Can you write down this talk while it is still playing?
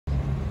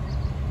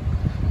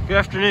Good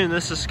afternoon,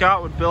 this is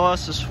Scott with Bill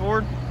Estes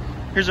Ford.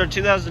 Here's our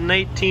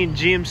 2018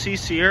 GMC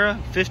Sierra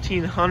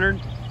 1500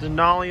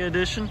 Denali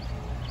edition.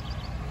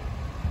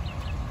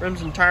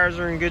 Rims and tires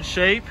are in good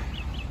shape.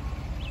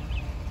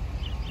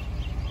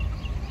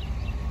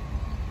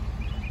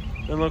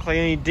 Doesn't look like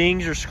any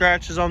dings or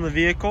scratches on the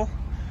vehicle.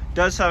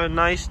 Does have a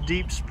nice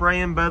deep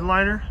spray-in bed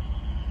liner.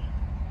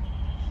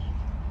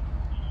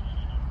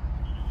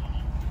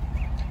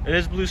 It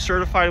is blue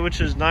certified, which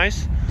is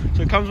nice.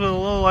 So it comes with a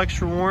little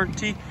extra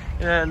warranty,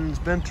 and it's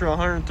been through a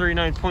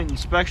 139-point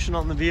inspection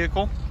on the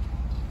vehicle.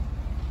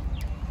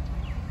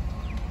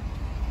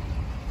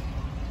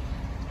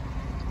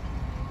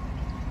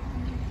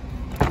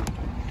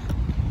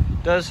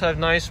 Does have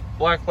nice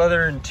black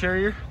leather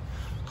interior.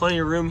 Plenty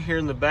of room here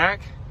in the back.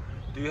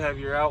 Do have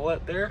your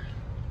outlet there.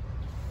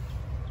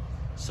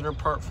 Center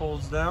part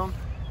folds down.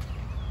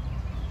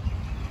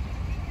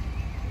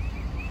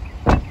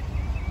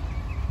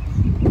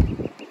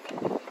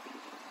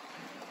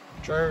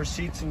 Driver's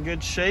seat's in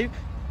good shape.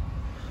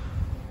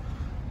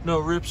 No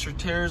rips or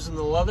tears in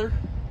the leather.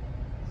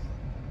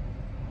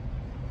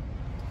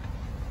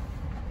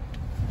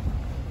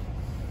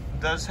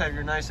 Does have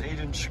your nice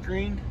 8-inch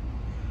screen.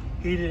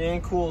 Heated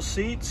and cooled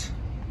seats.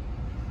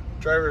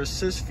 Driver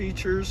assist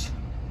features.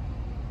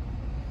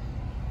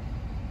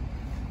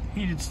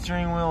 Heated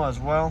steering wheel as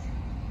well.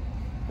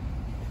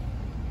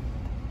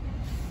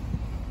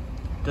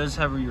 Does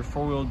have your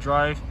 4-wheel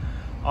drive,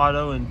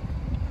 auto, and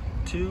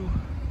 2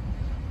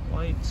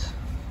 lights.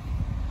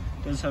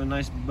 Does have a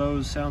nice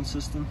Bose sound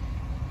system.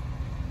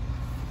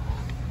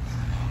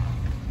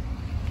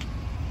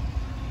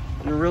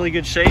 In really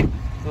good shape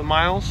for the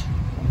miles.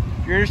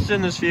 If you're interested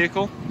in this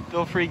vehicle,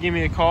 feel free to give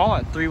me a call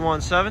at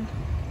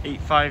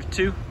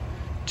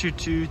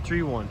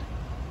 317-852-2231.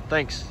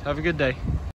 Thanks. Have a good day.